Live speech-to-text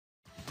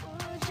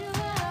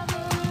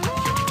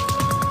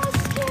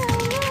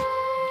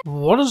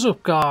What is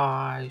up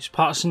guys,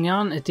 Patterson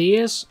here.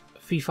 Today's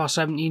FIFA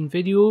 17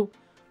 video.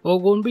 What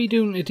we're going to be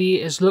doing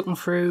today is looking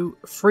through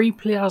three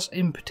players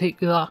in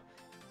particular.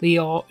 They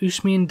are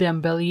Nacho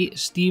Dembele,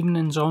 Steven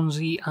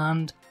Nzonzi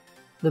and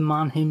the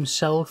man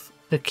himself,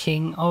 the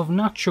king of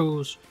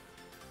nachos.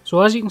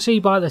 So as you can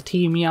see by the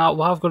team here,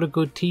 we have got a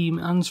good team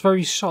and it's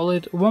very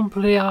solid. One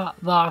player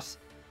that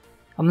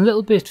I'm a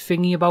little bit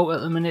thingy about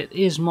at the minute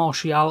is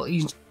Martial.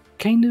 He's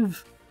kind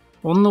of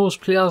one of those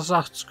players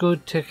that's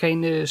good to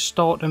kind of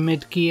start a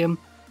mid-game,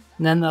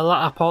 and then the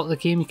latter part of the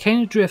game he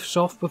kind of drifts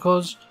off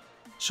because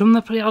some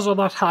of the players are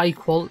that high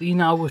quality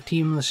now with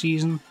Team of the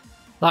Season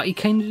that he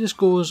kind of just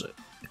goes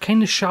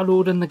kind of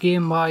shadowed in the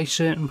game by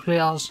certain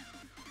players.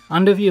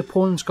 And if your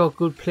opponent's got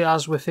good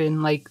players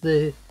within like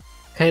the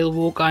Kyle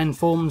Walker and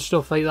form and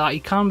stuff like that, he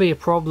can be a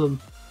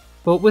problem.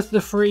 But with the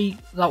three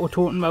that we're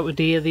talking about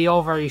today, they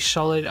are very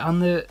solid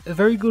and they're a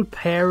very good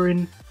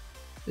pairing.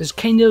 Is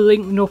kind of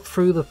linking up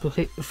through the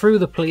play.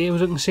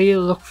 As you can see,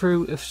 look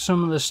through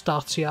some of the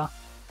stats here,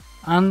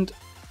 and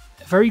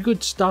very good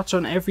stats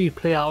on every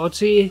player. I would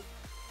say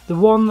the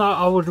one that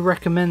I would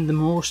recommend the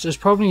most is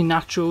probably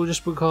Nacho,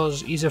 just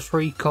because he's a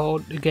free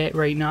card to get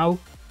right now,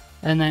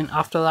 and then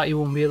after that you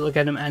won't be able to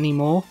get him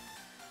anymore.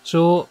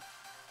 So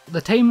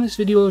the time this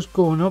video is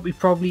going up, he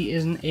probably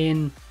isn't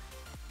in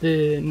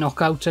the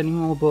knockouts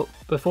anymore, but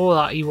before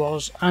that he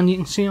was. And you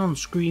can see on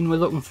screen we're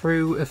looking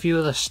through a few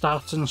of the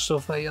stats and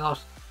stuff like that.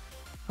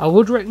 I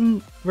would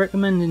recommend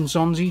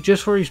Nzonzi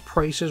just for his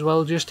price as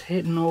well, just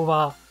hitting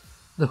over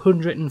the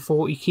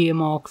 140k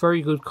mark.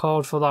 Very good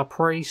card for that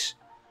price.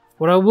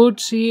 What I would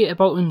say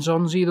about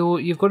Nzonzi though,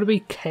 you've got to be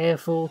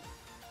careful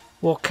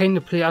what kind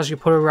of players you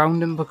put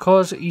around him,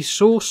 because he's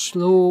so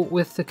slow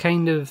with the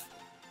kind of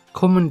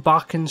coming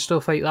back and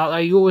stuff like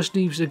that, he always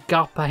leaves a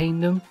gap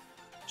behind him.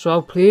 So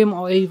I'll play him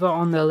either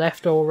on the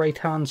left or right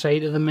hand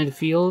side of the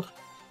midfield,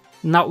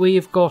 and that way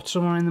you've got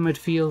someone in the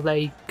midfield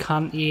like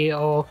Kante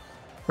or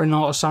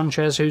Renato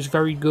Sanchez who's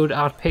very good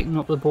at picking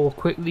up the ball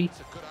quickly.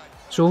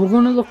 So we're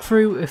going to look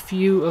through a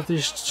few of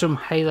just some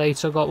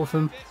highlights I got with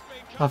him.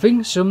 I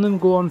think some of them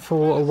go on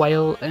for a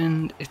while,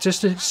 and it's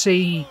just to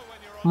see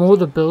more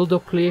the build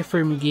up play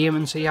from the game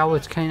and see how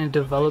it's kind of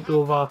developed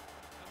over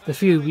the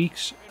few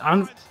weeks.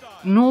 And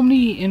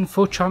normally in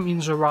FUT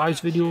Champions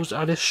Arise videos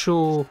I just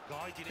show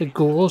the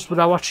goals, but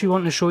I actually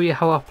want to show you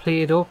how I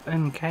played up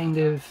and kind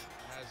of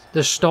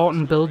the start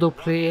and build up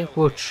play,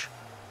 which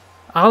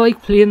I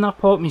like playing that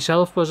part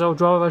myself, because I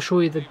would rather show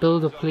you the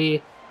build up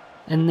play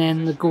and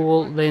then the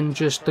goal than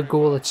just the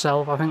goal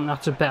itself. I think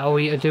that's a better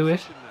way to do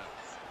it.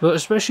 But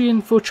especially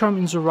in FUT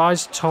Champions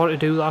Arise, it's hard to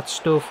do that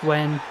stuff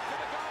when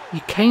you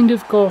kind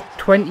of got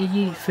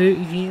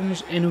 20-30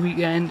 games in a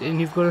weekend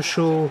and you've got to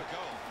show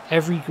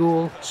every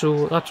goal.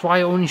 So that's why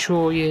I only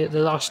show you the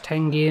last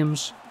 10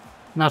 games.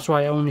 And that's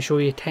why I only show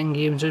you 10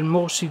 games and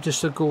mostly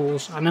just the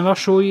goals. I never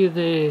show you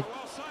the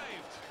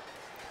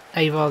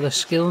either the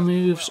skill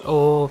moves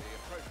or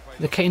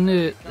the kind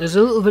of, there's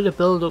a little bit of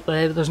build up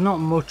there, but there's not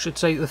much.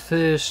 It's like the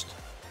first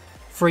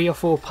 3 or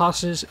 4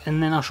 passes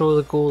and then I show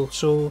the goal.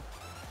 So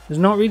there's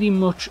not really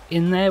much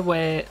in there,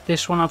 where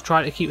this one I've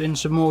tried to keep in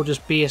some more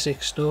just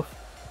basic stuff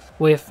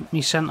with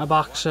me centre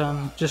backs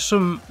and just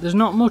some, there's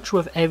not much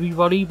with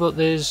everybody, but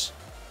there's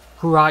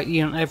variety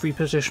in every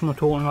position we're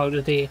talking about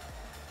today.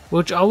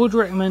 Which I would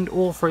recommend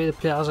all three of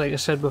the players, like I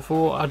said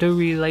before. I do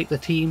really like the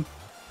team.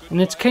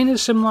 And it's kind of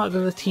similar to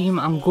the team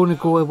I'm going to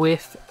go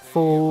with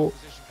for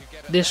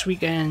this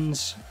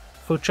weekend's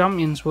FUT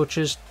Champions, which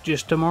is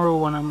just tomorrow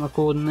when I'm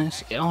recording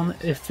this on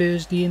a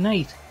Thursday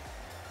night. So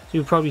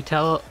you'll probably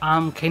tell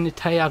I'm kind of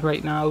tired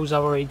right now, because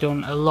I've already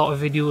done a lot of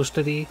videos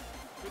today.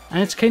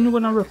 And it's kind of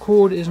when I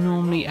record is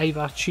normally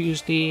either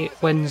Tuesday,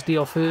 Wednesday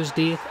or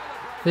Thursday.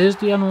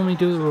 Thursday I normally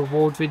do the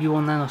reward video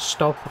and then I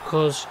stop,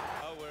 because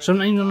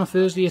sometimes on a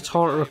Thursday it's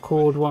hard to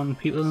record when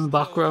people in the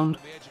background.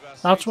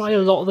 That's why a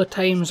lot of the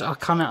times I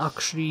cannot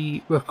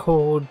actually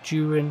record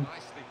during,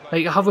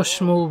 like I have a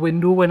small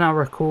window when I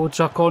record,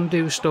 so I can't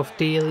do stuff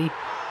daily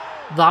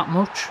that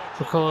much,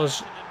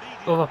 because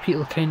other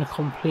people kind of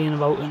complain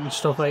about it and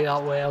stuff like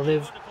that where I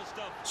live.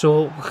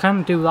 So I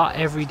can't do that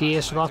every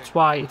day, so that's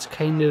why it's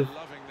kind of,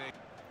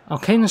 I'm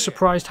kind of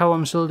surprised how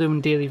I'm still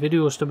doing daily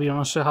videos, to be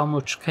honest, so how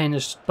much kind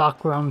of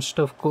background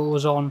stuff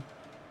goes on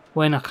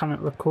when I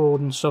cannot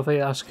record and stuff like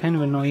that. It's kind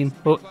of annoying.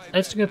 But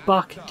let's get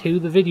back to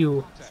the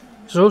video.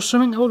 So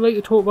something I would like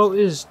to talk about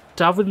is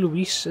David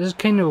Luiz. This is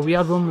kind of a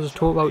weird one to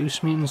talk about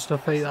Usman and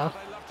stuff like that,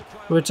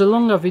 but it's a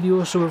longer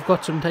video so we've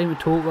got some time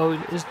to talk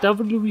about it. Is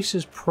David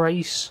Luiz's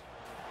price,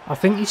 I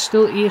think he's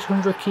still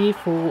 800k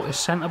for a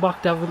centre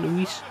back, David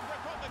Luiz,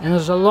 and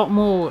there's a lot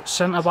more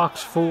centre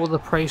backs for the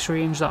price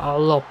range that are a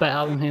lot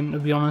better than him, to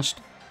be honest.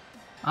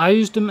 I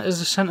used him as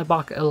a centre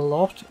back a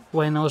lot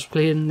when I was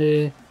playing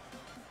the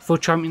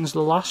FUT Champions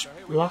the last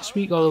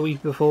week or the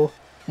week before,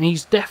 and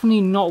he's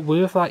definitely not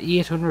worth that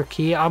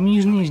 800k. I'm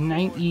using his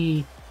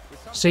 90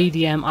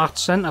 CDM at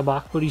centre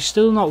back, but he's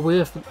still not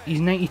worth, his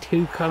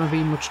 92 can't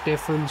be much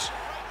difference.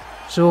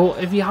 So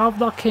if you have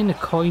that kind of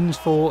coins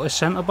for a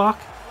centre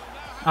back,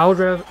 I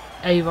would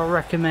either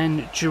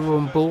recommend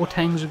Jerome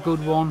Boateng's a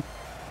good one,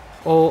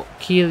 or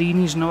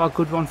Chiellini's another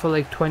good one for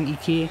like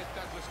 20k.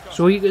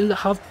 So you can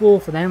have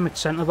both of them at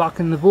centre back,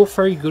 and they're both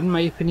very good in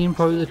my opinion.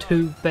 Probably the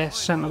two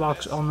best centre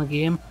backs on the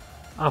game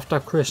after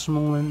Chris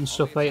Smalling and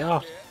stuff like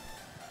that.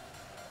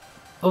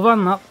 Other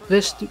than that,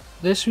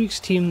 this week's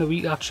team of the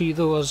week actually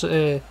there was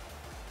a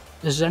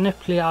Zenit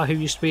player who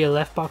used to be a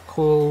left back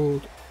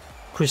called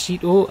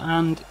Crisito,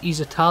 and he's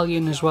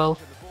Italian as well.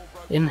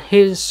 And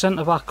his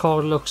centre back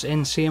card looks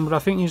insane, but I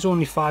think he's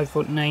only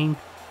 5'9",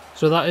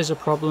 so that is a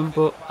problem.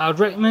 But I'd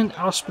recommend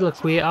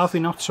Aspilicueta if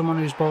you're not someone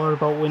who's bothered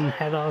about winning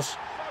headers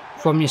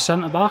from your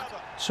centre back.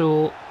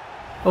 So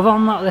other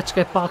than that, let's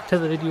get back to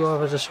the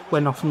video. I just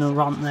went off on a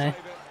rant there.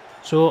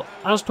 So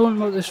I was talking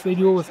about this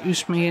video with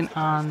Ousmane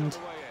and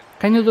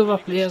kind of the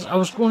other players. I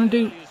was going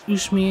to do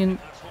Ousmane,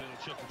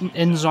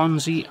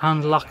 Nzonzi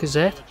and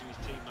Lacazette,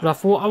 but I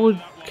thought I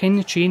would kind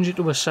of change it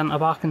to a centre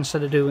back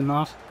instead of doing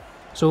that.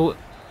 So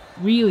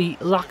really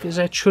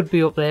Lacazette should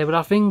be up there, but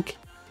I think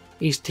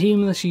his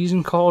team of the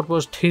season card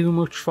was too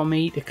much for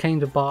me to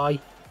kind of buy,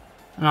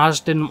 and I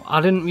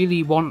didn't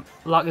really want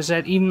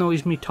Lacazette, even though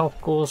he's my top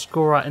goal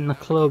scorer in the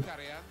club.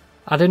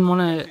 I didn't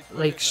want to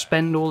like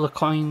spend all the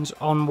coins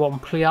on one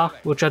player,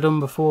 which I done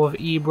before with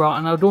Ibra,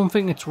 and I don't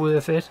think it's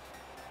worth it.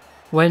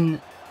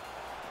 When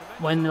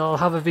I'll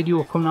have a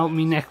video coming out of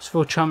me next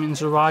for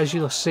Champions Arise,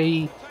 you'll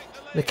see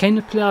the kind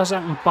of players I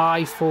can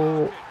buy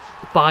for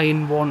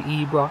buying one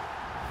Ibra.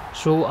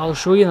 So I'll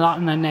show you that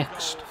in the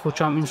next for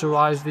Champions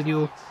Arise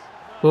video.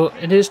 But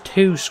it is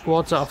two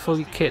squads that are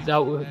fully kitted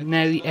out with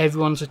nearly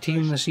everyone's a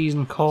team of the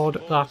season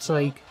card. That's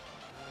like,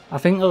 I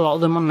think a lot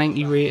of them are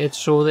 90 rated,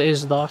 so there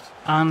is that.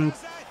 And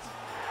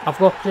I've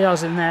got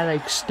players in there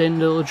like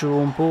Stindl,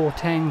 Jerome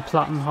Boateng,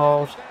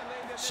 Plattenhardt,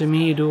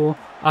 Semedo.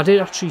 I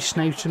did actually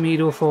snipe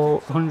Semedo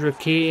for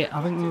 100k,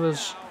 I think it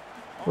was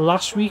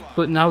last week,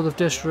 but now they've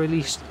just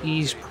released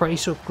his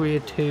price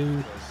upgrade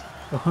to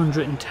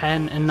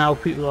 110 and now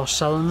people are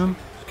selling them.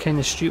 Kind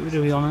of stupid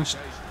to be honest,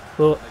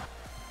 but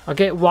I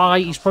get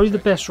why. He's probably the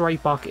best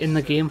right back in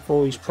the game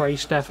for his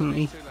price,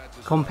 definitely,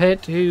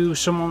 compared to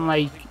someone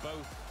like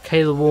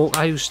Kyle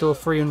Walker who's still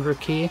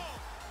 300k.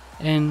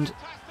 And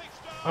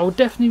I would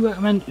definitely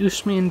recommend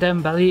Ousmane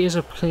Dembele as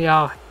a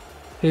player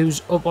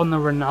who's up on the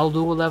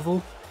Ronaldo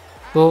level,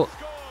 but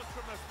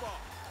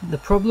the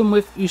problem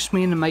with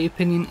Ousmane in my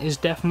opinion is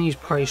definitely his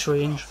price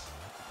range.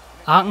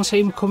 I can see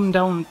him coming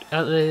down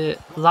at the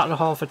latter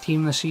half of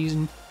team of the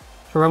season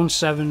for around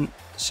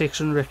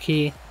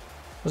 600k,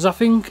 because I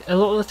think a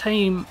lot of the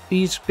time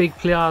these big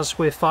players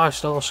with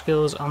 5-star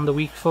skills and the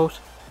weak foot,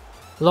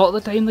 a lot of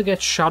the time they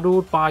get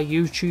shadowed by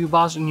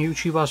YouTubers and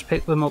YouTubers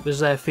pick them up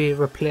as their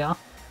favourite player.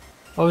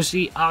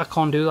 Obviously I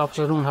can't do that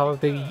because I don't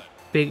have a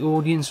big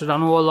audience, but I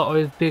know a lot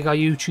of bigger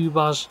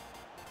YouTubers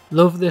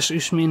love this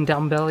Ousmane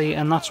Dembele,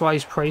 and that's why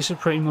his price has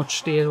pretty much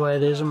stayed where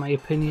it is in my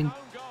opinion.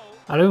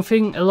 I don't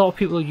think a lot of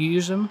people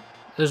use him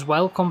as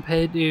well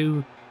compared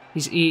to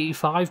his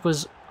 85,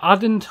 because I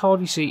didn't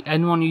hardly see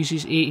anyone use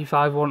his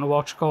 85 want to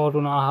watch card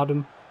when I had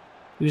him.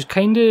 He was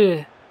kind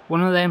of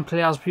one of them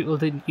players people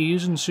didn't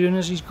use, and as soon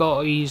as he's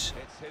got his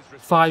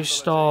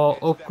 5-star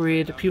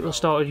upgrade, people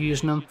started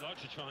using him.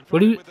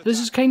 But this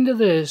is kind of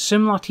the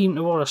similar team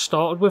to what I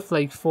started with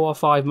like 4 or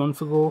 5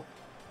 months ago.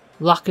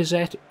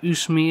 Lacazette,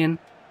 Ousmane,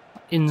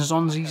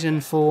 Nzonzi's in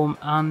form,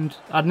 and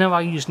I'd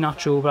never used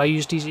Nacho, but I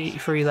used his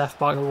 83 left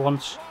back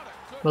once.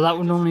 But that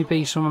would only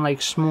be someone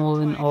like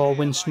Smalling or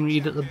Winston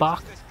Reid at the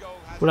back.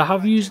 But I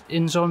have used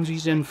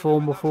Nzonzi's in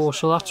form before,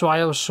 so that's why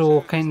I was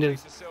so kind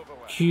of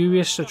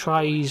curious to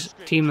try his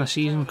team of the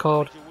season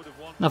card.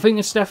 And I think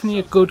it's definitely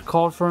a good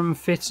card for him,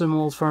 fits the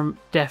mold for him,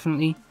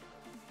 definitely.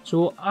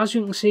 So as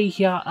you can see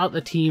here at the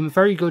team,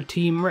 very good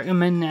team,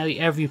 recommend nearly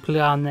every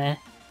player on there.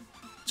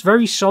 It's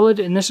very solid,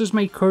 and this is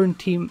my current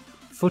team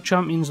for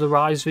Champions The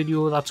Rise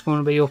video that's going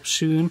to be up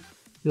soon.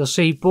 You'll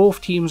see both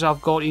teams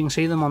I've got, you can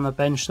see them on the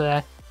bench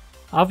there.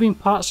 I've been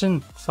Patterson,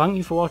 thank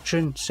you for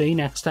watching, see you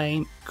next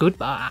time,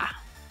 goodbye.